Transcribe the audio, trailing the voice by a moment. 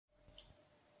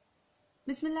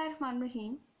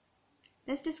Bismillahirrahmanirrahim.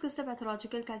 Let's discuss the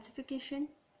pathological calcification.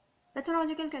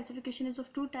 Pathological calcification is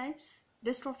of two types: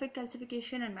 dystrophic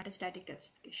calcification and metastatic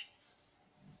calcification.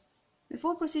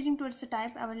 Before proceeding towards the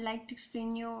type, I would like to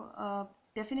explain you a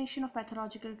definition of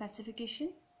pathological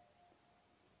calcification.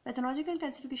 Pathological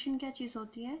calcification क्या चीज़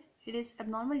होती है? It is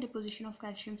abnormal deposition of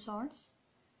calcium salts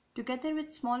together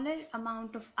with smaller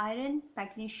amount of iron,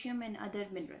 magnesium and other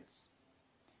minerals.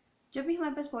 जब भी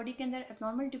हमारे पास body के अंदर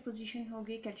abnormal deposition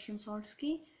होगी calcium salts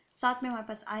की, साथ में हमारे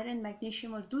पास आयरन,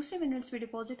 मैग्नीशियम और दूसरे मिनरल्स भी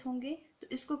डिपॉजिट होंगे, तो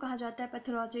इसको कहा जाता है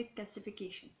pathologic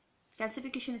calcification.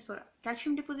 Calcification is for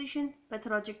calcium deposition,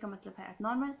 pathologic का मतलब है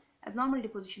abnormal. Abnormal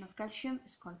deposition of calcium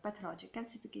is called pathologic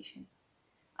calcification.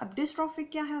 अब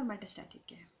डिस्ट्रॉफिक क्या है और मेटास्टैटिक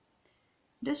क्या है?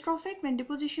 Dystrophic when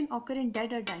deposition occur in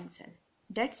dead और डाइंग सेल.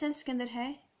 डेड सेल्स के अंदर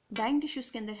है, डाइंग टिश्यूज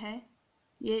के अंदर है,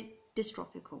 ये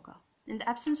डिस्ट्रॉफिक होगा. In the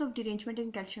absence of derangement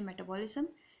in calcium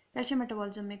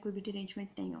metabolism में कोई भी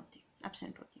derangement नहीं होती,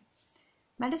 absent होती.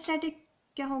 Metastatic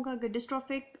क्या होगा? अगर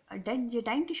dystrophic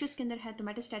dying tissues के अंदर है तो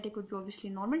metastatic would be obviously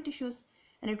normal tissues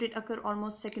and it would occur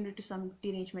almost secondary to some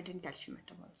derangement in calcium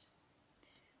metabolism.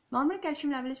 Normal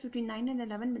calcium level is between 9 and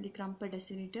 11 milligram per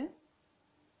deciliter.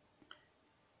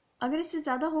 अगर इससे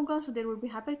ज़्यादा होगा so there would be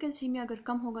hypercalcemia, अगर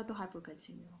कम होगा तो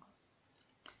hypocalcemia होगा.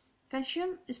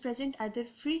 Calcium is present either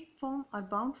free form or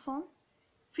bound form.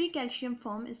 Free calcium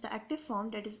form is the active form,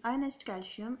 that is ionized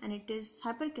calcium, and it is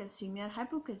hypercalcemia or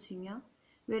hypocalcemia,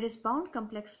 whereas bound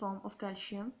complex form of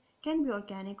calcium can be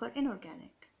organic or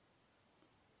inorganic.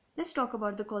 Let's talk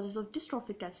about the causes of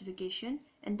dystrophic calcification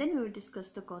and then we will discuss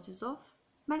the causes of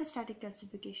metastatic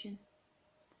calcification.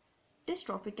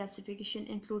 Dystrophic calcification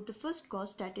include the first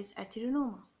cause, that is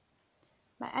atheronoma.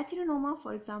 By atheronoma,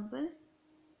 for example,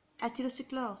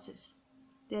 atherosclerosis,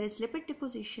 there is lipid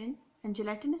deposition and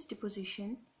gelatinous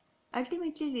deposition,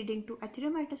 ultimately leading to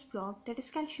atheromatous block, that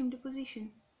is calcium deposition.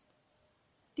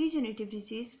 Degenerative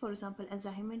disease, for example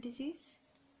Alzheimer's disease.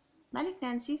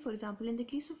 Malignancy, for example in the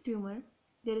case of tumor,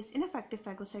 there is ineffective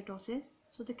phagocytosis,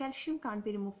 so the calcium can't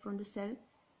be removed from the cell.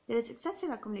 There is excessive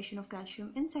accumulation of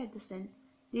calcium inside the cell,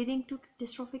 leading to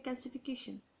dystrophic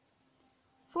calcification.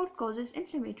 Fourth cause is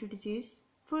inflammatory disease,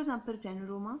 for example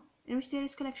granuloma, in which there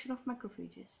is collection of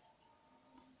macrophages.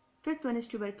 Fifth one is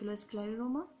tuberculous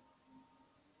scleroma.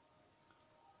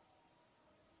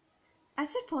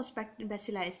 Acid phosphat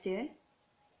bacilli is there,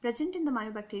 present in the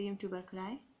mycobacterium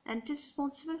tuberculi, and it is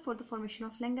responsible for the formation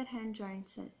of Langerhans joint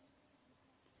cell.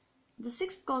 The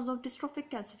sixth cause of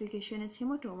dystrophic calcification is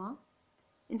hematoma.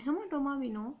 In hematoma, we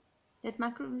know that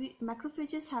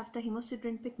macrophages have the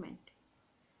hemosiderin pigment.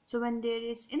 So when there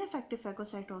is ineffective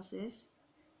phagocytosis,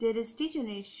 there is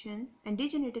degeneration and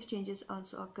degenerative changes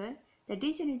also occur. The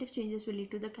degenerative changes will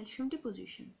lead to the calcium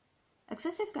deposition.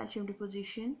 Excessive calcium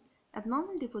deposition,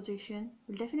 abnormal deposition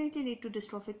will definitely lead to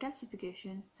dystrophic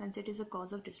calcification, hence it is a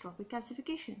cause of dystrophic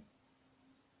calcification.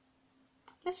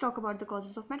 Let's talk about the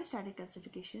causes of metastatic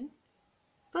calcification.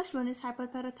 First one is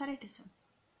hyperparathyroidism.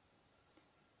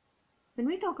 When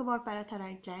we talk about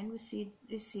parathyroid gland, we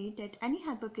see that any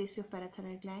hyperplasia of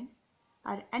parathyroid gland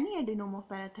or any adenoma of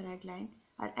parathyroid gland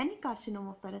or any carcinoma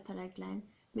of parathyroid gland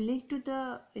will lead to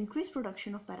the increased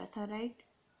production of parathyroid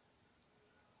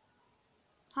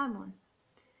hormone.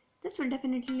 This will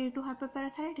definitely lead to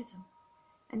hyperparathyroidism,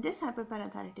 and this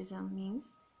hyperparathyroidism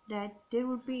means that there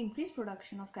would be increased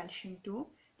production of calcium too.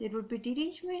 There would be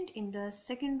derangement in the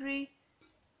secondary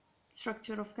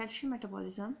structure of calcium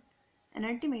metabolism, and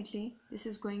ultimately this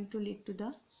is going to lead to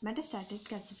the metastatic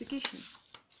calcification.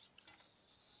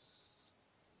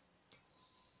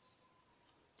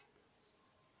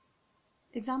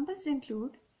 Examples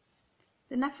include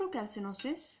the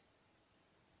nephrocalcinosis.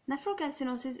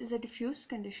 Nephrocalcinosis is a diffuse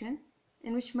condition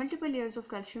in which multiple layers of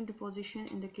calcium deposition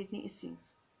in the kidney is seen.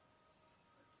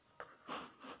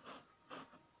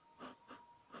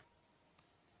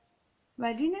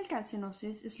 While renal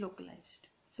calcinosis is localized.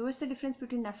 So what's the difference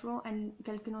between nephro and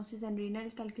calcinosis and renal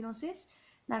calcinosis?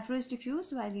 Nephro is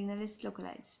diffuse while renal is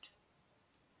localized.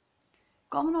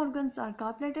 Common organs are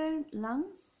gallbladder,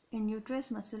 lungs, in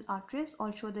uterus, muscle, arteries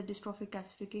all show the dystrophic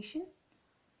calcification.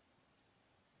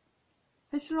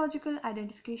 Histological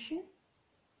identification.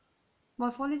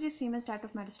 Morphology is same as that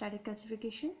of metastatic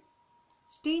calcification.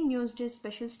 Stain used is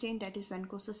special stain, that is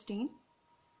Venkosa stain,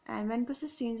 and Venkosa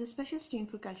stain is a special stain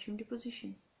for calcium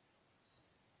deposition.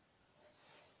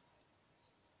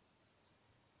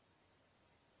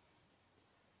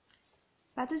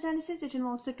 Pathogenesis, it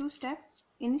involves the two steps,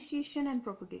 initiation and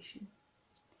propagation.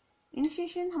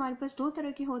 Initiation हमारे पास दो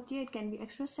तरह की होती है. It can be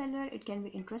extracellular, it can be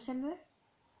intracellular.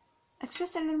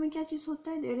 Extracellular में क्या चीज़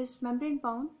होता है? There is membrane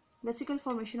bound vesicle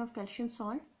formation of calcium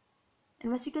salt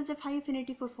And vesicles have high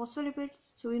affinity for phospholipids,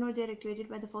 so we know they are activated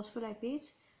by the phospholipase.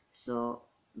 So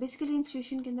basically in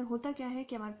situation के अंदर होता क्या है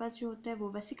कि हमारे पास जो होता है वो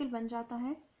वेसिकल बन जाता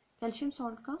है कैल्शियम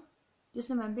सॉल्ट का,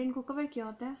 जिसने मेम्ब्रेन को कवर किया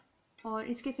होता है, और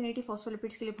इसकी एफिनिटी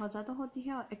फॉस्फोलिपिड्स के लिए बहुत ज़्यादा होती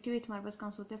है, और एक्टिवेट हमारे पास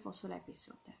कहाँ से होता है, फॉस्फोलाइपेज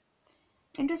से होता है.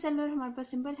 इंट्रासेलुलर हमारे पास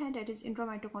सिंबल है, that is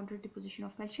इंट्रामाइटोकॉन्ड्रियल deposition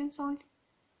of calcium salt.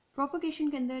 Propagation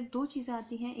के अंदर दो चीज़ें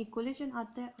आती हैं, एक कोलेजन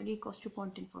आता है और एक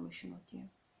ऑस्टियोपोन्टिन फॉर्मेशन होती है.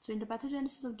 सो in the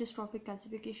pathogenesis of dystrophic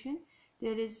calcification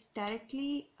there is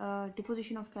directly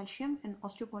deposition of calcium and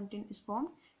osteopontin is formed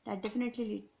that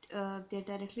definitely they are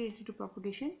directly related to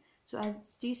propagation. So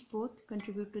as these both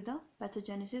contribute to the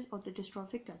pathogenesis of the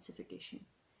dystrophic calcification.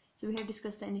 So we have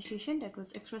discussed the initiation, that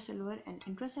was extracellular and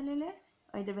intracellular,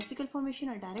 either vesicle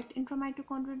formation or direct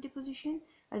intramitochondrial deposition,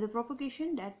 or the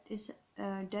propagation that is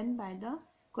done by the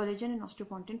collagen and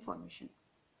osteopontin formation.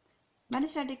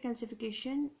 Metastatic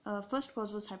calcification, first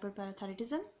cause was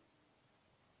hyperparathyroidism.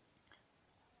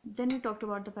 Then we talked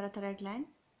about the parathyroid gland.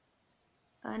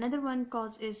 Another one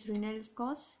cause is renal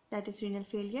cause, that is renal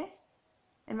failure.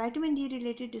 And vitamin D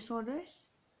related disorders,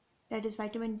 that is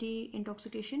vitamin D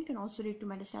intoxication, can also lead to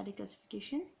metastatic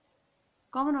calcification.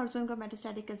 Common organ of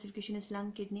metastatic calcification is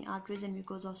lung, kidney, arteries and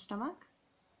mucosa of stomach.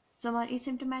 Some are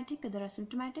asymptomatic, other are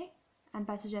symptomatic, and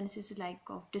pathogenesis is like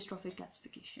of dystrophic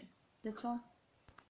calcification. That's all.